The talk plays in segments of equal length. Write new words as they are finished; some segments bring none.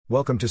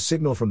Welcome to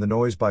Signal from the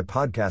Noise by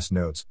Podcast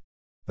Notes,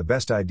 the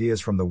best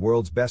ideas from the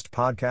world's best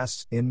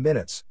podcasts in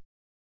minutes.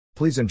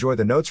 Please enjoy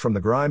the notes from the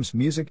Grimes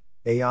Music,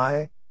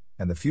 AI,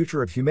 and the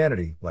Future of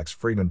Humanity, Lex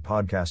Fridman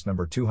podcast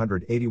number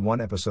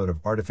 281 episode of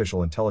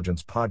Artificial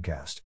Intelligence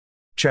Podcast.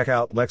 Check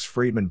out Lex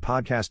Fridman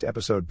podcast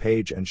episode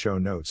page and show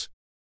notes.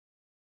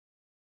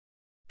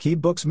 Key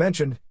books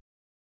mentioned: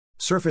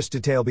 Surface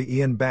Detail by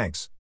Ian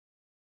Banks.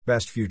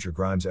 Best future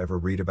Grimes ever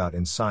read about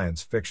in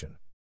science fiction.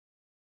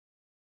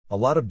 A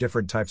lot of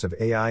different types of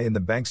AI in the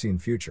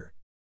Banksian future.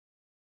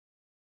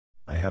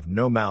 I Have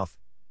No Mouth,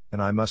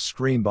 and I Must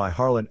Scream by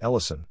Harlan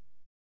Ellison.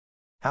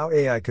 How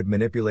AI could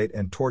manipulate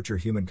and torture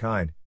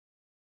humankind.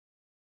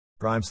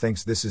 Grimes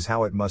thinks this is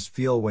how it must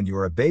feel when you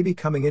are a baby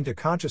coming into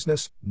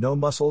consciousness, no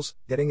muscles,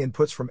 getting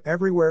inputs from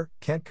everywhere,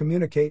 can't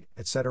communicate,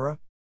 etc.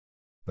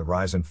 The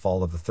Rise and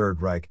Fall of the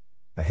Third Reich,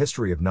 A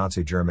History of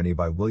Nazi Germany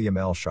by William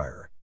L.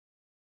 Shirer.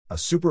 A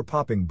super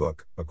popping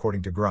book,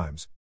 according to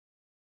Grimes.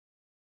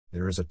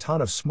 There is a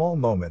ton of small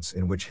moments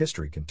in which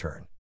history can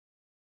turn.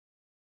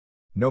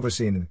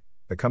 Novocene,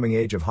 The Coming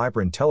Age of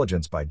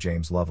Hyperintelligence by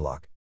James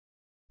Lovelock.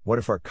 What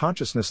if our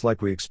consciousness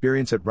like we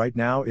experience it right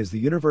now is the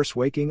universe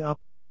waking up?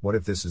 What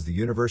if this is the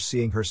universe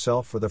seeing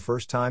herself for the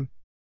first time?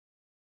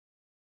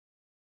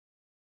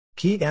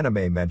 Key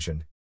anime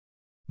mentioned: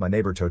 My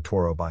Neighbor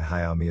Totoro by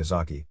Hayao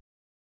Miyazaki.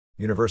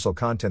 Universal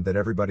content that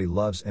everybody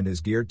loves and is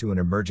geared to an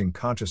emerging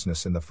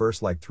consciousness in the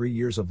first 3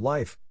 years of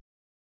life.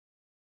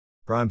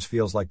 Grimes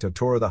feels like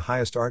Totoro the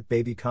highest art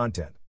baby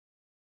content.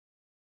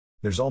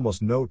 There's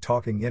almost no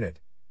talking in it.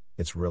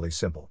 It's really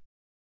simple.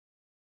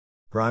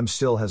 Grimes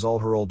still has all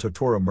her old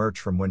Totoro merch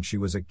from when she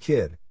was a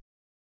kid.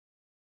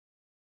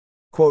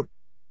 Quote,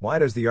 why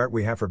does the art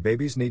we have for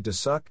babies need to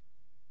suck,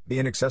 be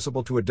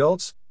inaccessible to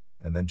adults,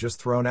 and then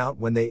just thrown out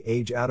when they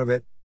age out of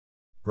it?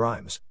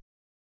 Grimes.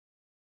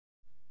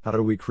 How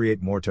do we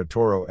create more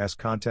Totoro-esque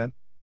content?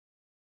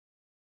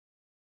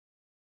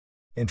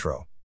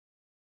 Intro.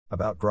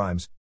 About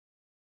Grimes.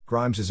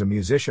 Grimes is a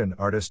musician,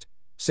 artist,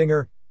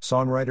 singer,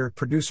 songwriter,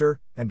 producer,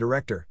 and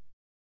director.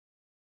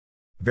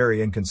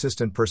 Very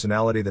inconsistent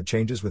personality that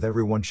changes with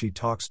everyone she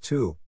talks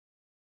to.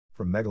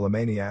 From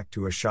megalomaniac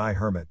to a shy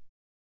hermit.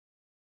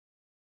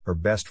 Her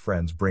best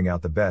friends bring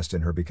out the best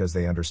in her because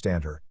they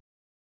understand her.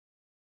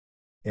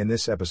 In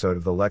this episode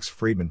of the Lex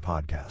Fridman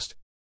podcast,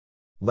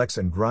 Lex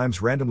and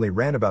Grimes randomly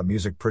ran about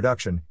music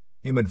production,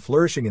 human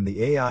flourishing in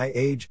the AI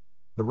age,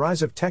 the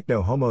rise of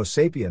techno-homo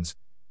sapiens,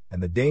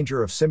 and the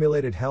danger of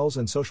simulated hells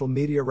and social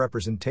media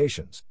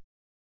representations.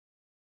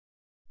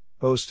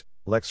 Host,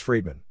 Lex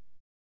Fridman.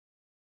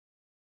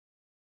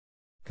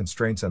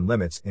 Constraints and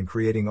limits in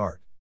creating art.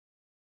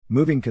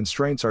 Moving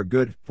constraints are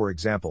good. For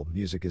example,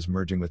 music is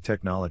merging with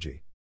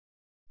technology.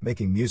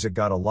 Making music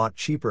got a lot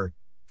cheaper,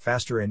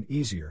 faster and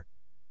easier,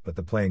 but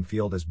the playing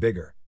field is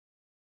bigger.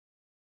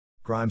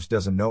 Grimes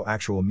doesn't know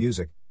actual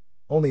music,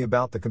 only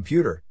about the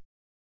computer.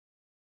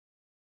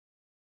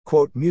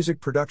 Quote,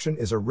 music production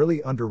is a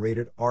really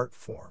underrated art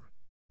form.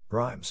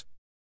 Grimes.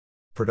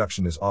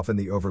 Production is often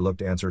the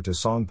overlooked answer to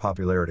song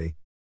popularity.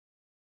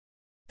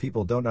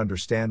 People don't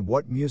understand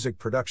what music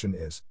production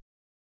is.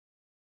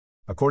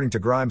 According to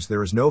Grimes,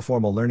 there is no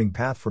formal learning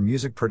path for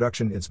music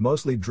production. It's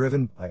mostly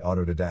driven by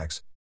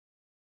autodidacts.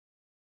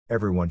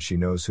 Everyone she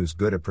knows who's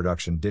good at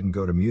production didn't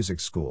go to music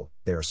school,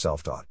 they are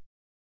self-taught.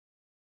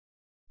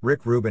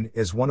 Rick Rubin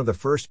is one of the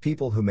first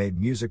people who made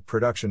music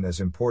production as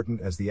important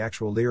as the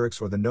actual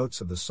lyrics or the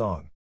notes of the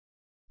song.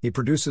 He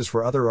produces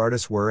for other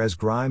artists, whereas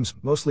Grimes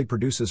mostly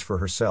produces for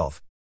herself.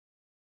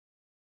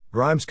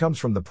 Grimes comes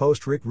from the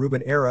post-Rick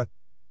Rubin era,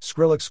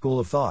 Skrillex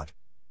school of thought,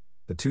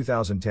 the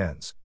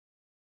 2010s.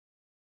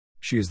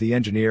 She is the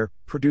engineer,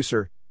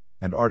 producer,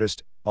 and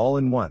artist, all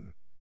in one.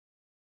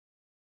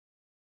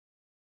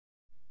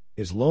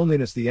 Is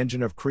loneliness the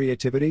engine of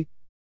creativity?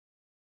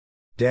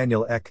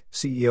 Daniel Ek,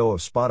 CEO of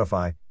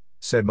Spotify,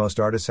 said most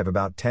artists have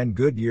about 10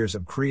 good years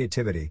of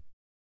creativity.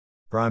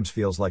 Grimes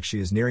feels like she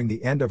is nearing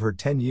the end of her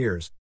 10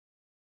 years.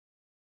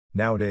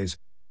 Nowadays,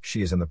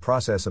 she is in the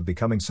process of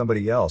becoming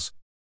somebody else.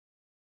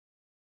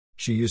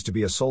 She used to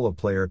be a solo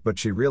player, but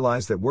she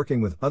realized that working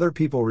with other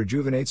people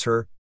rejuvenates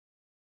her.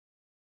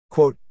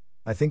 Quote,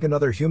 I think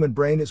another human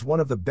brain is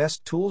one of the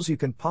best tools you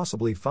can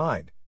possibly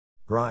find.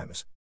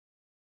 Grimes.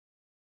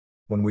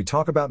 When we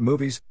talk about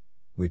movies,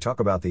 we talk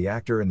about the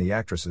actor and the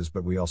actresses,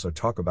 but we also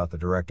talk about the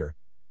director.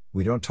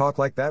 We don't talk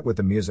like that with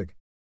the music.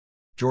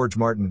 George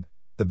Martin,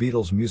 the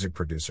Beatles' music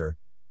producer,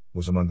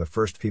 was among the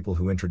first people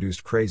who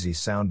introduced crazy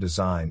sound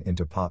design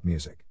into pop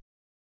music.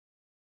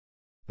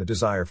 The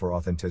desire for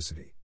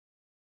authenticity.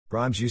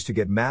 Grimes used to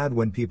get mad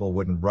when people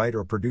wouldn't write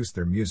or produce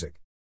their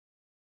music.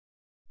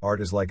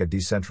 Art is like a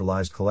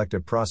decentralized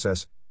collective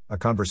process, a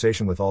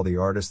conversation with all the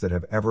artists that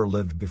have ever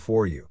lived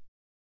before you.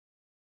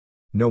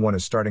 No one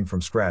is starting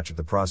from scratch.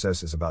 The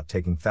process is about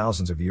taking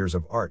thousands of years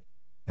of art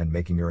and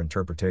making your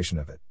interpretation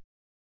of it.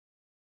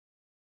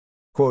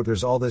 Quote,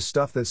 there's all this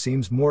stuff that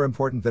seems more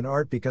important than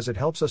art because it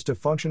helps us to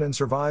function and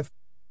survive,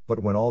 but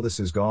when all this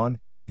is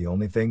gone, the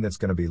only thing that's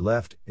going to be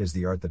left is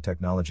the art. The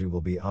technology will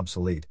be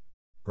obsolete.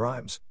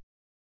 Grimes.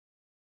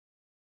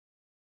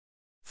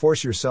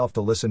 Force yourself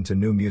to listen to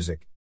new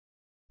music.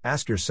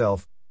 Ask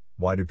yourself,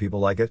 why do people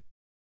like it?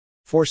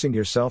 Forcing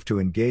yourself to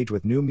engage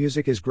with new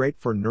music is great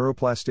for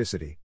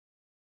neuroplasticity.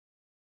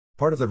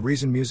 Part of the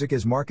reason music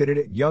is marketed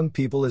at young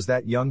people is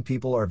that young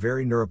people are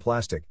very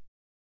neuroplastic.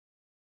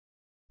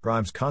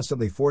 Grimes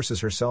constantly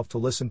forces herself to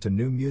listen to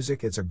new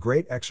music. It's a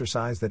great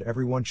exercise that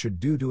everyone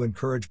should do to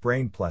encourage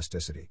brain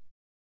plasticity.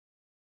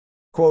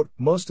 Quote,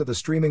 most of the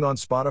streaming on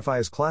Spotify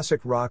is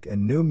classic rock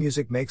and new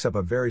music makes up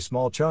a very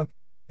small chunk,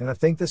 and I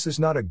think this is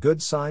not a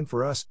good sign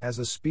for us as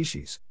a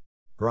species.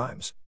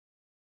 Grimes.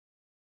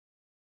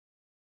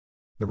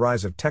 The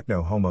Rise of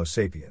Techno-Homo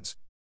Sapiens.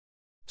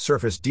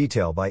 Surface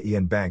detail by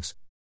Ian Banks.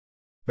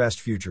 Best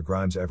future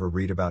Grimes ever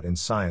read about in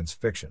science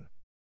fiction.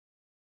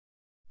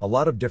 A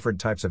lot of different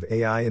types of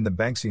AI in the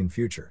Banksian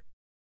future.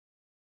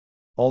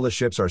 All the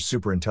ships are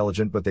super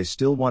intelligent, but they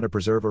still want to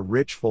preserve a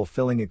rich,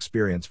 fulfilling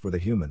experience for the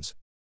humans.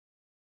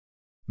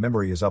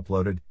 Memory is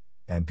uploaded,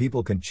 and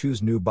people can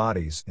choose new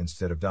bodies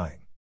instead of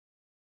dying.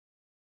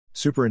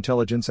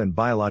 Superintelligence and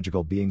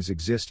biological beings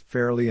exist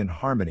fairly in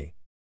harmony.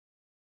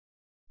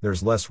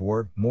 There's less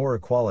war, more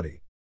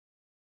equality.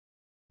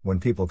 When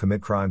people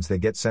commit crimes, they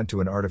get sent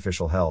to an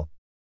artificial hell.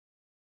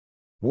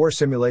 War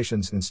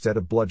simulations instead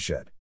of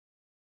bloodshed.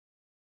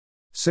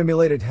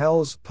 Simulated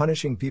hells,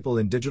 punishing people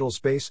in digital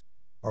space,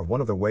 are one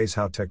of the ways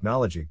how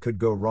technology could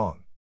go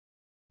wrong.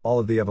 All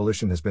of the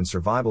evolution has been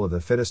survival of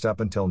the fittest up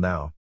until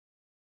now.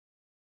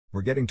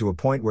 We're getting to a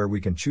point where we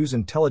can choose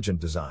intelligent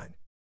design.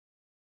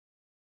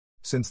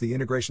 Since the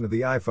integration of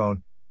the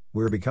iPhone,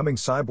 we're becoming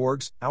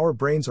cyborgs. Our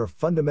brains are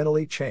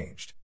fundamentally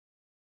changed.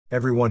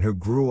 Everyone who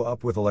grew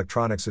up with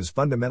electronics is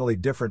fundamentally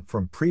different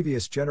from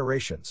previous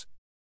generations.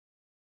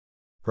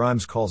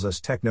 Grimes calls us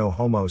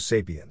techno-homo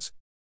sapiens.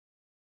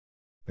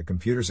 The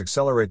computers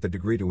accelerate the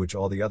degree to which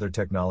all the other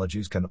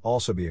technologies can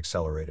also be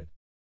accelerated.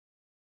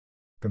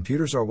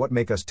 Computers are what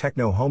make us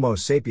techno-homo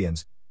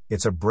sapiens.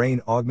 It's a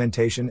brain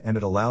augmentation and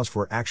it allows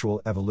for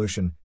actual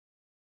evolution.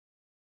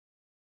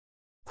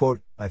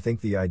 Quote, I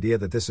think the idea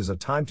that this is a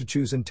time to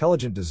choose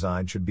intelligent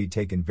design should be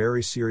taken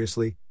very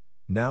seriously.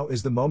 Now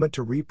is the moment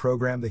to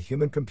reprogram the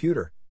human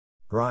computer.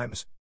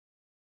 Grimes.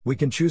 We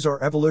can choose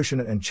our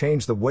evolution and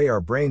change the way our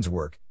brains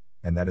work,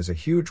 and that is a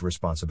huge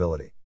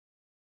responsibility.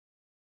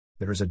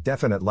 There is a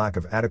definite lack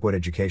of adequate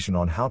education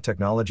on how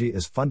technology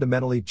is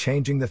fundamentally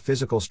changing the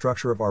physical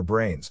structure of our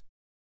brains.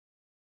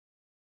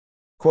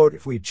 Quote,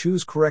 if we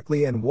choose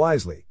correctly and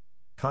wisely,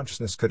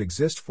 consciousness could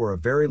exist for a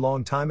very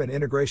long time and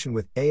integration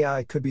with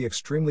AI could be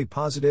extremely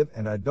positive,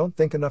 and I don't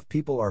think enough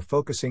people are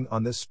focusing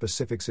on this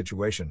specific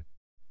situation.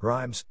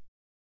 Grimes.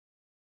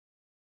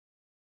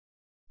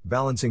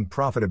 Balancing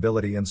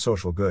profitability and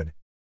social good.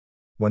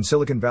 When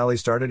Silicon Valley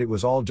started, it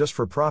was all just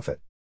for profit.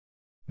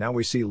 Now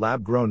we see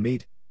lab-grown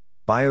meat,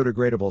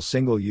 biodegradable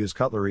single-use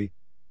cutlery,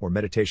 or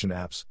meditation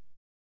apps.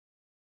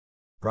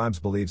 Grimes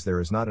believes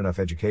there is not enough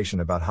education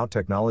about how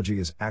technology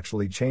is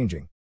actually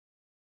changing.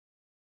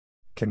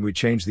 Can we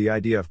change the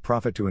idea of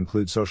profit to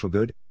include social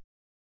good?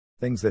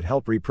 Things that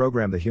help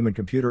reprogram the human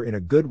computer in a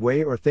good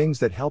way, or things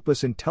that help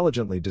us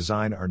intelligently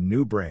design our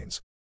new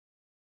brains.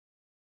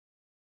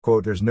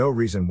 Quote, there's no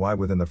reason why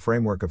within the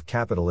framework of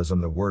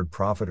capitalism the word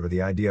profit or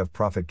the idea of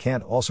profit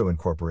can't also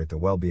incorporate the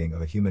well-being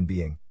of a human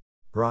being.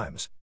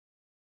 Grimes.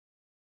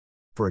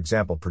 For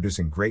example,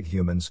 producing great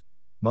humans,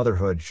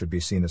 motherhood should be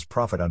seen as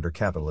profit under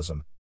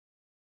capitalism.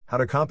 How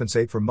to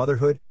compensate for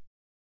motherhood?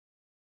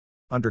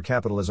 Under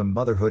capitalism,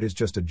 motherhood is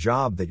just a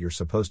job that you're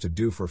supposed to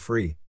do for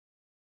free.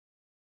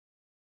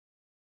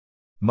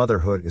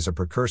 Motherhood is a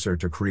precursor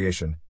to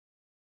creation.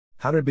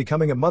 How did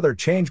becoming a mother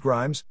change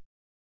Grimes?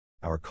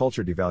 Our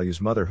culture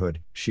devalues motherhood.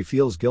 She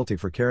feels guilty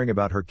for caring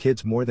about her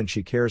kids more than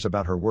she cares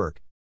about her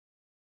work.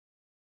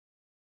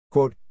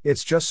 Quote,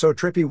 it's just so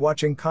trippy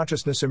watching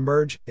consciousness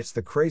emerge. It's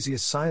the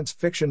craziest science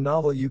fiction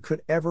novel you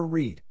could ever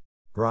read.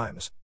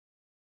 Grimes.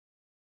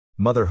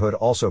 Motherhood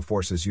also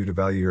forces you to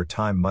value your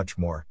time much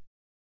more.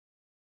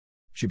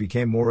 She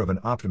became more of an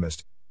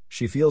optimist.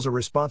 She feels a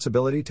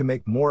responsibility to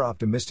make more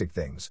optimistic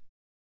things.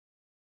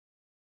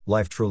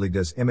 Life truly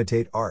does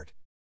imitate art.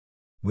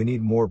 We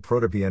need more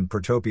protopia and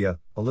protopia,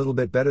 a little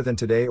bit better than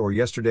today or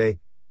yesterday,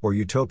 or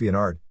utopian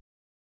art.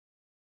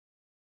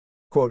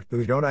 Quote, if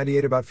we don't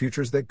ideate about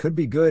futures that could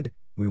be good,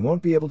 we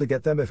won't be able to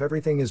get them. If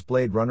everything is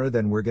Blade Runner,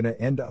 then we're gonna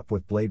end up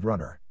with Blade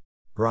Runner.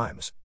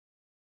 Grimes.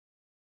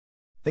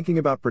 Thinking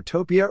about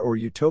protopia or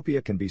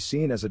utopia can be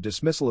seen as a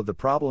dismissal of the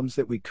problems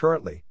that we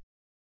currently.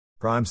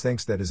 Grimes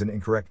thinks that is an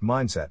incorrect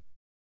mindset.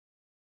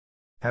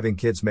 Having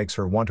kids makes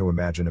her want to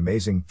imagine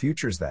amazing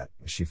futures that,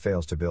 if she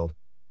fails to build,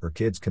 her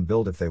kids can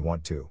build if they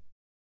want to.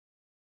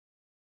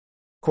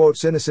 Quote,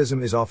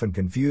 cynicism is often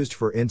confused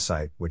for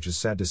insight, which is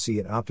sad to see,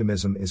 and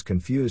optimism is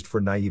confused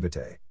for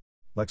naivete.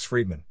 Lex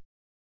Friedman.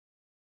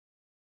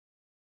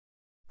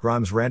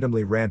 Grimes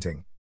randomly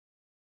ranting.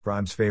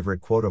 Grimes' favorite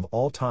quote of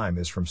all time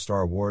is from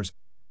Star Wars,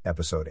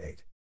 Episode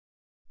 8.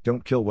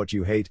 Don't kill what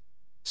you hate,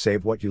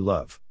 save what you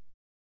love.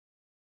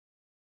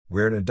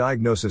 We're in a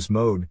diagnosis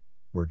mode,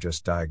 we're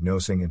just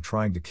diagnosing and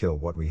trying to kill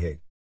what we hate.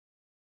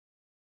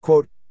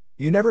 Quote,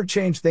 You never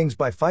change things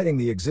by fighting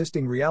the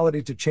existing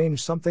reality. To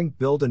change something,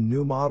 build a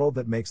new model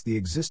that makes the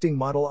existing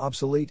model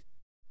obsolete.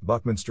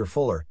 Buckminster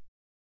Fuller.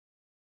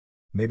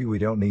 Maybe we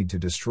don't need to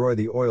destroy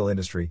the oil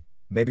industry,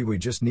 maybe we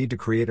just need to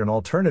create an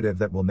alternative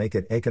that will make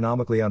it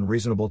economically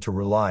unreasonable to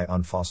rely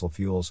on fossil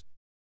fuels.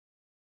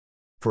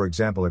 For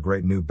example, a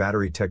great new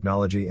battery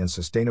technology and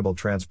sustainable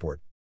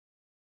transport.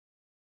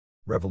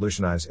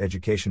 Revolutionize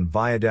education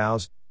via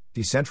DAOs,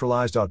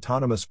 decentralized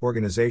autonomous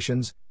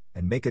organizations,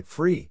 and make it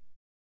free.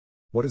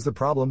 What is the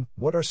problem?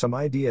 What are some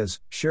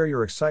ideas? Share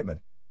your excitement,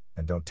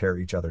 and don't tear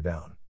each other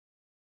down.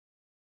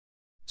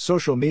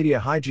 Social media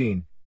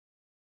hygiene.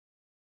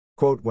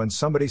 Quote, when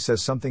somebody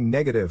says something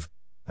negative,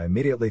 I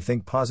immediately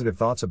think positive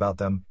thoughts about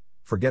them,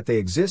 forget they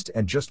exist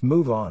and just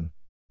move on.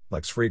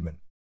 Lex Friedman.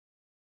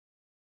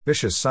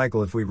 Vicious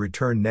cycle. If we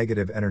return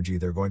negative energy,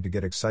 they're going to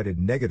get excited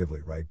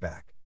negatively right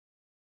back.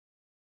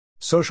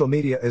 Social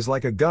media is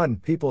like a gun,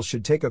 people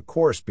should take a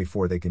course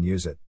before they can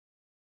use it.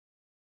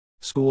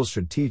 Schools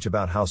should teach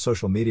about how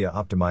social media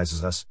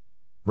optimizes us,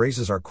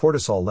 raises our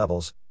cortisol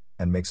levels,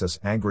 and makes us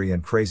angry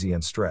and crazy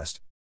and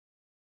stressed.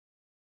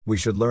 We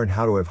should learn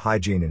how to have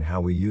hygiene in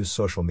how we use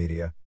social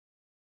media.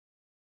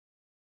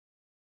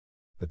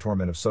 The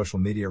torment of social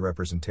media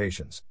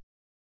representations.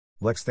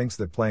 Lex thinks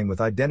that playing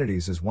with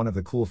identities is one of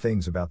the cool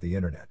things about the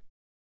internet.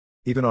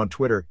 Even on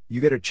Twitter,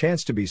 you get a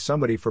chance to be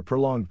somebody for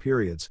prolonged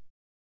periods.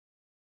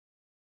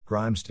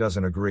 Grimes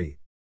doesn't agree.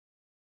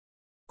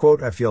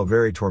 Quote, I feel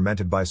very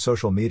tormented by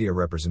social media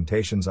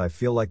representations. I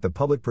feel like the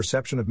public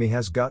perception of me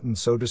has gotten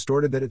so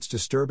distorted that it's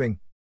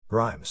disturbing.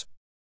 Grimes.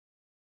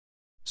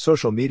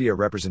 Social media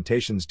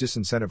representations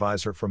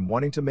disincentivize her from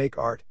wanting to make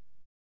art.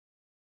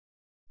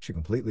 She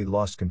completely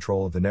lost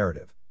control of the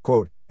narrative.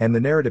 Quote, and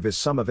the narrative is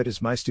some of it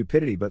is my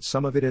stupidity, but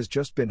some of it has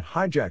just been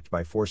hijacked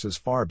by forces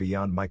far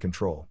beyond my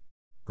control.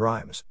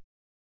 Grimes.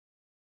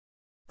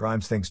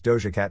 Grimes thinks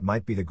Doja Cat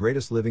might be the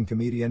greatest living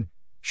comedian.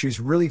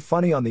 She's really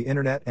funny on the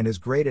internet and is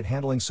great at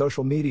handling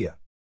social media.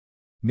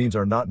 Memes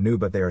are not new,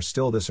 but they are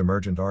still this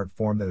emergent art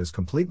form that is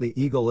completely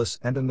egoless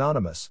and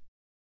anonymous.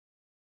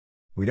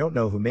 We don't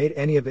know who made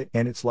any of it,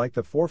 and it's like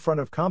the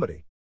forefront of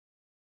comedy.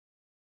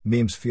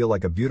 Memes feel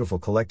like a beautiful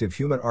collective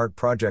human art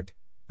project,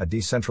 a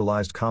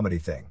decentralized comedy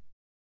thing.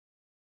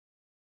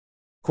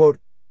 Quote,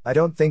 I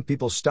don't think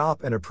people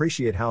stop and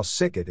appreciate how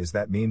sick it is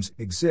that memes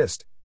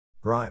exist.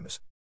 Grimes.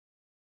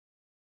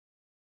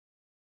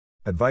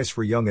 Advice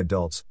for young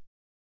adults.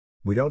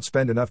 We don't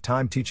spend enough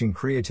time teaching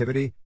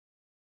creativity.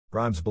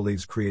 Grimes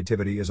believes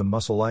creativity is a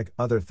muscle like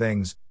other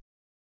things.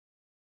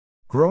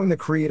 Growing the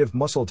creative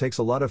muscle takes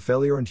a lot of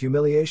failure and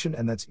humiliation,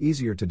 and that's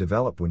easier to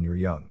develop when you're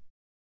young.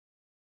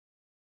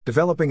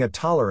 Developing a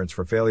tolerance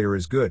for failure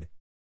is good.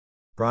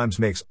 Grimes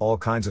makes all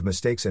kinds of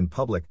mistakes in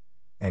public,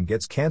 and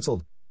gets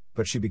cancelled,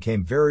 but she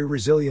became very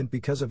resilient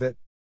because of it.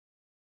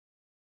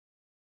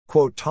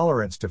 Quote,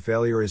 tolerance to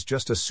failure is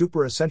just a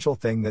super essential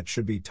thing that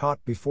should be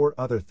taught before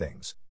other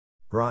things.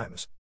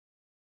 Grimes.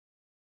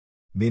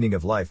 Meaning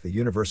of Life, The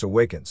Universe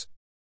Awakens.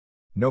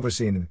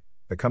 Novocene,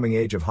 The Coming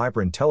Age of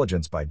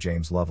Hyperintelligence by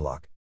James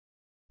Lovelock.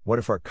 What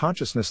if our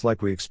consciousness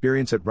like we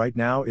experience it right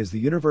now is the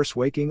universe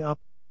waking up?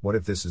 What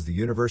if this is the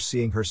universe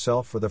seeing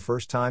herself for the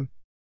first time?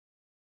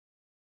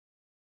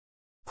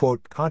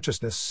 Quote,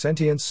 consciousness,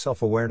 sentience,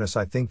 self-awareness.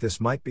 I think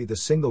this might be the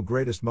single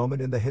greatest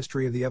moment in the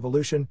history of the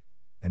evolution,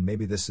 and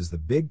maybe this is the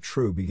big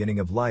true beginning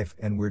of life,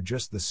 and we're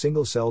just the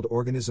single-celled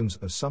organisms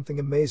of something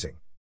amazing.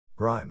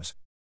 Grimes.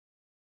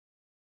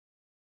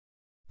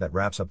 That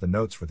wraps up the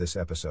notes for this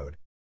episode.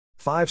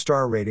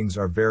 5-star ratings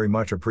are very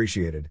much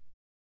appreciated.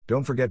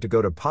 Don't forget to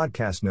go to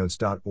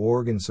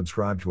podcastnotes.org and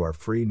subscribe to our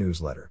free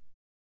newsletter.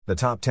 The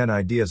top 10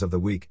 ideas of the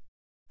week.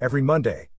 Every Monday.